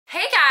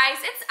Hey guys,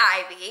 it's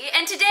Ivy,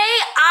 and today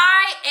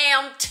I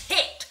am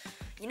ticked.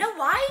 You know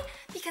why?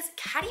 Because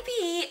Caddy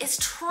B is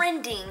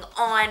trending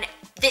on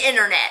the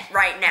internet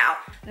right now.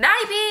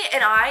 Matty B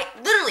and I,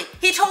 literally,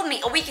 he told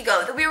me a week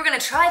ago that we were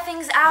gonna try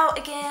things out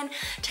again,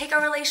 take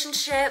our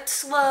relationship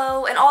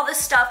slow, and all this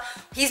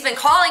stuff. He's been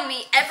calling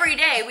me every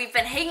day. We've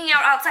been hanging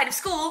out outside of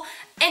school,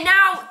 and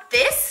now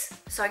this?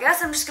 So I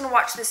guess I'm just gonna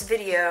watch this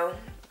video,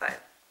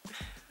 but...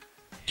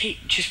 Kate,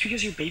 just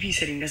because you're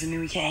babysitting doesn't mean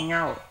we can't hang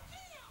out.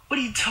 What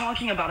are you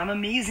talking about? I'm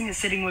amazing at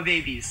sitting with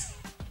babies.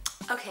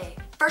 Okay,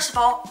 first of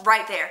all,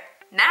 right there.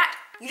 Matt,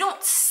 you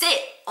don't sit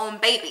on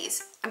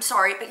babies. I'm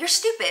sorry, but you're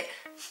stupid.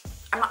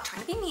 I'm not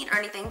trying to be mean or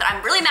anything, but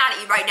I'm really mad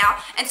at you right now,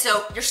 and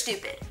so you're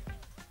stupid.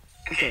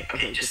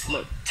 Okay, just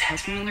look.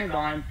 Text me when you're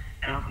gone,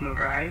 and I'll come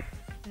over, alright?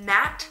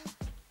 Matt,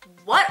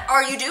 what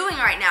are you doing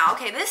right now?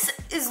 Okay, this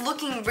is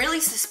looking really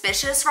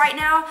suspicious right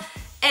now.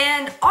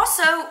 And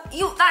also,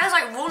 that is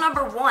like rule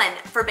number 1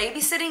 for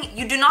babysitting.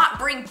 You do not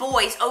bring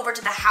boys over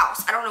to the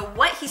house. I don't know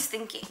what he's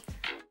thinking.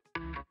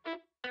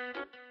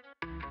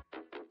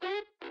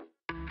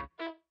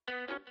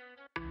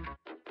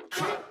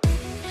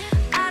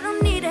 I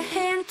don't need a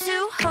hand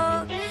to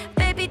hold.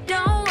 Baby,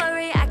 don't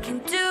worry, I can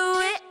do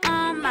it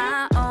on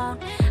my own.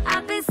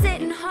 I've been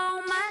sitting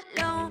home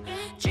alone,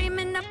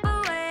 dreaming up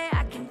a way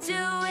I can do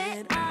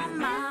it on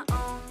my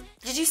own.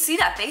 Did you see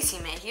that face he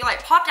made? He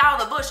like popped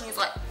out of the bush and he was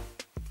like...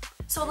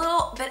 So a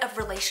little bit of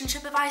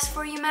relationship advice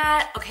for you,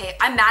 Matt. Okay,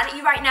 I'm mad at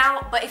you right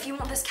now, but if you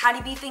want this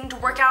Caddy B thing to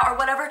work out or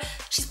whatever,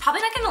 she's probably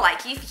not gonna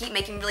like you if you keep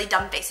making really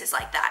dumb faces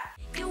like that.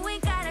 You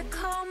ain't gotta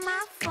call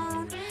my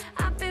phone.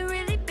 I've been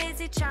really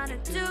busy trying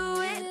to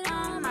do it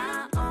on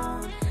my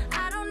own.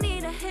 I don't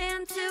need a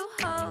hand to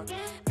hold.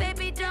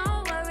 Baby,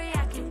 don't worry,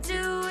 I can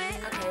do it.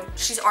 Okay,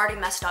 she's already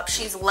messed up.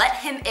 She's let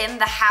him in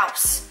the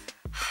house.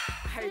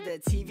 Heard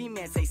the TV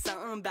man say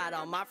something about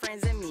all my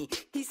friends and me.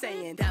 He's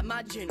saying that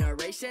my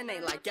generation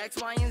ain't like X,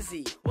 Y, and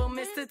Z. Well,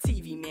 Mr.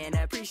 TV man,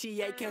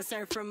 appreciate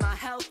concern for my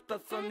health,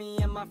 but for me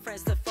and my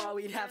friends to fall,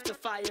 we'd have to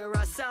fire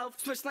ourselves.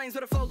 Switch lanes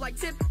with a flow like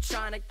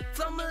Tiptronic,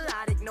 flow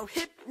melodic, no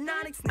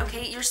hypnotics.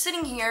 Okay, you're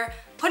sitting here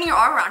putting your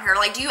arm around her.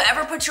 Like, do you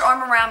ever put your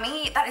arm around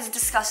me? That is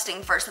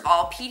disgusting, first of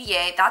all.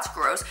 PDA, that's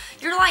gross.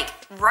 You're like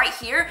right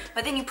here,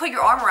 but then you put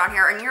your arm around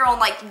here and you're on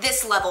like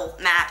this level,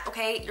 Matt,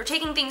 okay? You're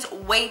taking things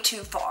way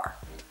too far.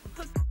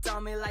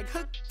 On me like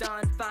hooked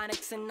on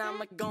phonics, and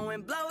I'ma go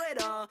and blow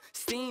it all.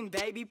 Steam,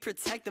 baby,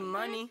 protect the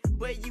money.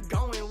 Where you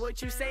going?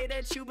 What you say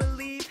that you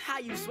believe? How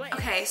you sweat?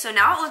 Okay, so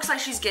now it looks like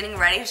she's getting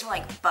ready to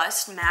like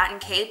bust Matt and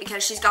Kate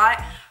because she's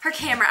got her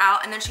camera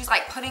out and then she's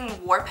like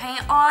putting war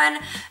paint on.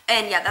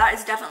 And yeah, that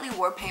is definitely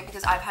war paint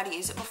because I've had to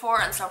use it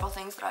before and several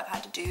things that I've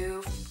had to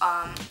do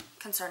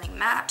concerning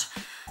Matt.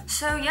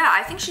 So yeah,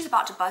 I think she's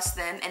about to bust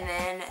them and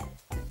then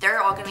they're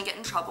all gonna get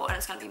in trouble and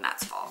it's gonna be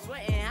Matt's fault.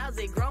 Sweating, how's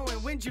it growing?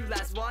 When'd you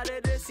last water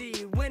the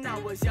seed? When I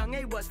was young,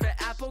 it was for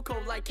apple,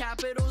 cold like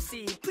capital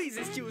C. Please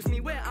excuse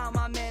me, where are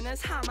my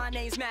manners? Hi, my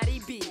name's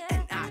Matty B,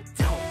 and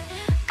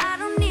I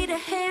don't need a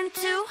hand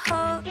to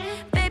hold.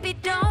 Baby,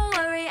 don't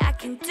worry, I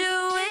can do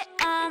it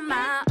on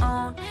my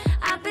own.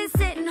 I've been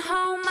sitting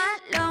home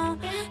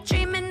alone,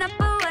 dreaming up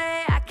a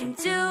way I can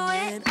do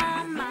it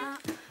on my own.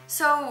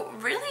 So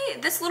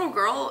really, this little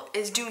girl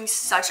is doing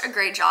such a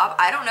great job.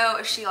 I don't know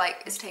if she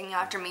like is taking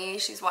after me,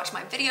 she's watched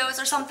my videos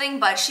or something,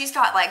 but she's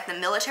got like the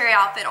military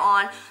outfit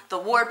on, the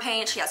war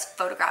paint, she has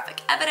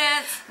photographic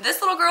evidence. This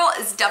little girl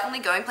is definitely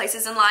going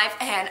places in life,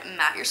 and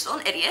Matt, you're still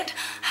an idiot,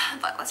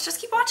 but let's just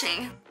keep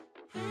watching.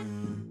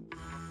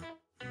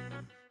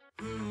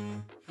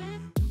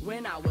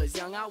 When I was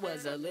young, I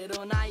was a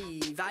little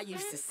naive. I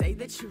used to say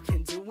that you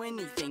can do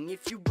anything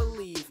if you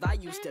believe. I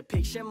used to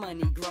picture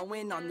money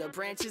growing on the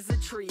branches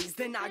of trees.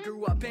 Then I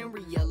grew up and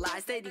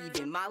realized that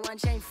even my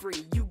lunch ain't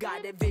free. You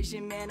got a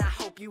vision, man, I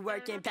hope you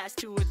working past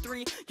 2 or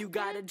 3. You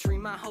got a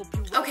dream, I hope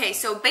you... Okay,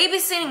 so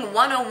babysitting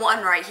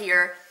 101 right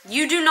here.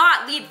 You do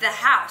not leave the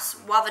house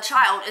while the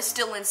child is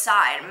still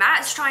inside.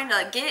 Matt is trying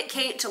to get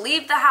Kate to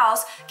leave the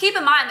house. Keep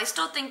in mind, they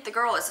still think the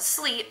girl is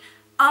asleep.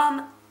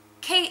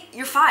 Kate,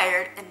 you're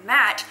fired, and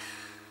Matt...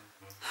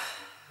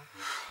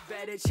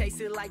 Better chase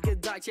it like a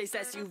dog chase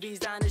SUVs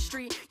down the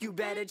street. You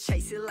better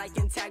chase it like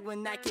intact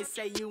when that kid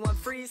say you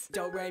unfreeze.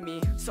 Don't rate me,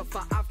 so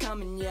far I've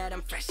come and yet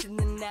I'm fresher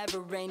than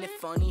ever. Ain't it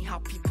funny how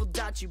people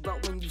doubt you,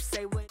 but when you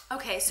say what...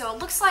 Okay, so it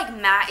looks like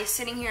Matt is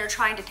sitting here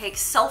trying to take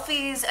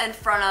selfies in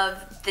front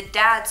of the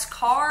dad's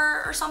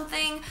car or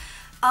something.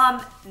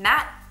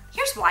 Matt,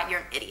 here's why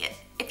you're an idiot.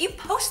 If you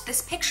post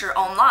this picture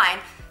online,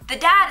 the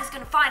dad is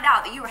gonna find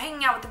out that you were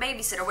hanging out with the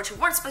babysitter, which you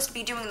weren't supposed to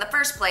be doing in the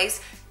first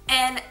place,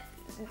 and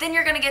then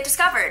you're gonna get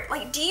discovered.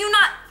 Like, do you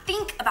not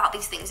think about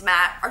these things,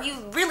 Matt? Are you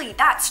really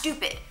that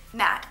stupid?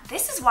 Matt,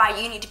 this is why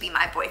you need to be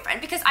my boyfriend,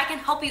 because I can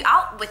help you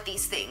out with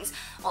these things.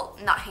 Well,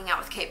 not hang out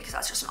with Kate because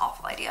that's just an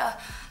awful idea.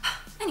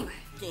 Anyway.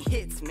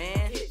 Hits,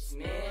 man.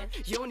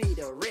 You need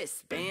a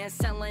wristband,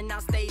 selling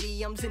out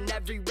stadiums and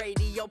every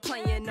radio,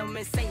 playing them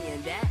and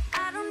saying that.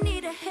 I don't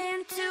need a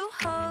hand to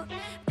hold.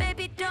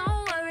 Baby,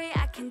 don't worry,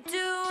 I can do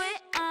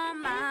it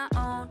on my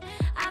own.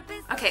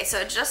 Okay, so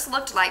it just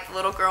looked like the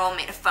little girl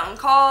made a phone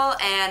call,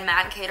 and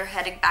Matt and Kate are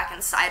heading back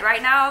inside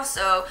right now,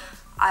 so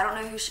I don't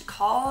know who she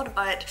called,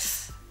 but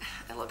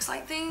it looks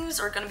like things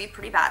are gonna be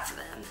pretty bad for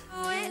them.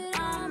 Do it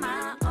on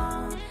my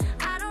own.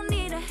 I don't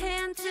need a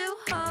hand to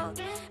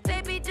hold.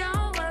 Baby,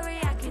 don't worry,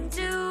 I can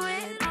do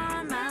it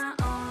on my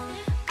own.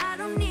 I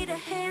don't need a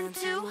hand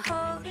to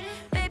hold.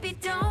 Baby,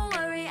 don't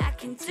worry, I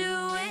can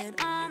do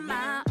it on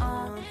my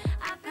own.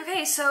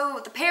 Okay,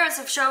 so the parents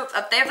have showed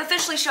up. They have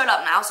officially showed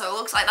up now, so it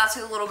looks like that's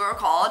who the little girl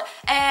called.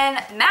 And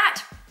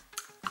Matt,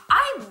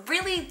 I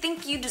really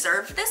think you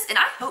deserve this, and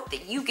I hope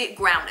that you get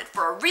grounded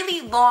for a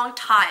really long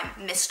time,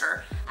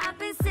 mister. I've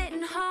been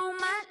sitting home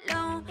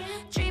alone,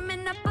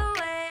 dreaming up a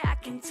way I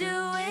can do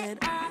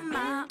it on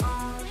my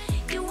own.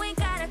 You ain't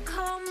gotta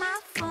call my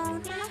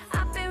phone.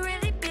 I've been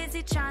really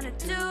busy trying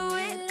to do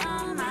it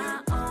on my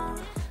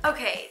own.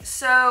 Okay,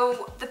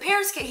 so the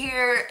parents get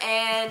here,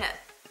 and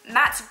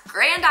Matt's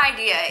grand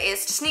idea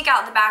is to sneak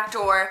out the back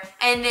door,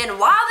 and then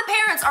while the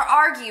parents are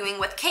arguing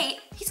with Kate,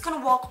 he's gonna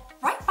walk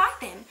right by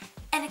them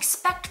and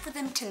expect for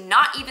them to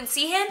not even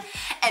see him,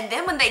 and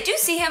then when they do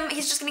see him,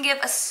 he's just gonna give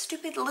a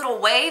stupid little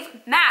wave.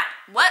 Matt,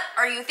 what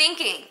are you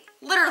thinking?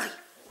 Literally.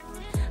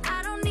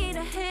 I don't need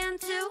a hand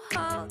to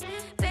hold.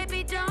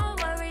 Baby, don't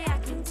worry, I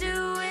can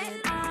do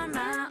it on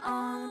my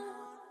own.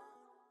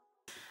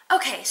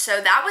 Okay, so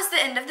that was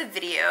the end of the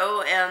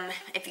video,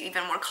 if you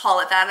even want to call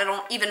it that. I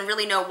don't even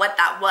really know what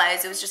that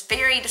was. It was just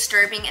very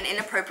disturbing and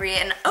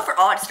inappropriate, and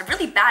overall just a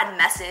really bad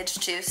message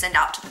to send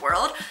out to the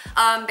world.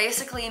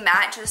 Basically,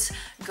 Matt just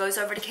goes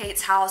over to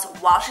Kate's house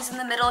while she's in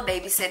the middle of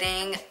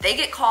babysitting. They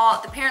get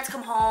caught, the parents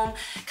come home,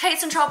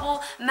 Kate's in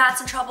trouble,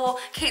 Matt's in trouble,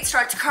 Kate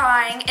starts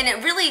crying, and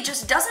it really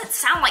just doesn't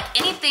sound like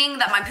anything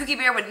that my Pookie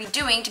Bear would be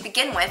doing to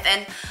begin with.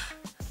 And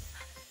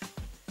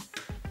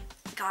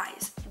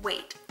guys,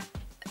 wait.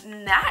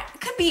 Matt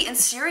could be in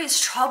serious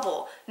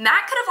trouble.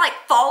 Matt could have like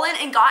fallen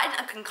and gotten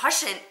a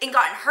concussion and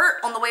gotten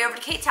hurt on the way over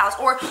to Kate's house,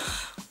 or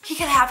he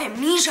could have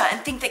amnesia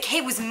and think that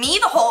Kate was me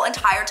the whole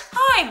entire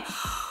time.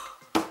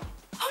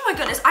 Oh my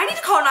goodness, I need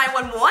to call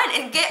 911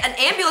 and get an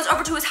ambulance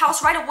over to his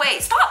house right away.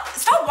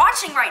 Stop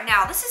watching right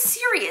now. This is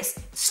serious.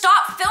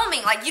 Stop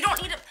filming. Like, you don't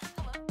need to.